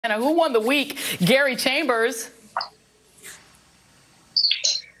And who won the week? Gary Chambers.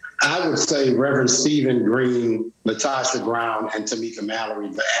 I would say Reverend Stephen Green, LaTosha Brown, and Tamika Mallory,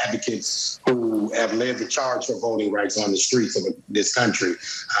 the advocates who have led the charge for voting rights on the streets of this country.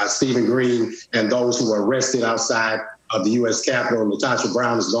 Stephen Green and those who were arrested outside of the U.S. Capitol. LaTosha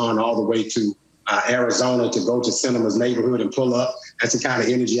Brown has gone all the way to Arizona to go to Cinema's neighborhood and pull up. That's the kind of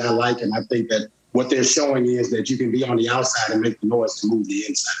energy I like, and I think that what they're showing is that you can be on the outside and make the noise to move the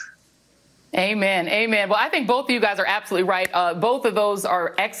inside. Amen. Amen. Well, I think both of you guys are absolutely right. Both of those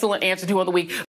are excellent answers to on the week.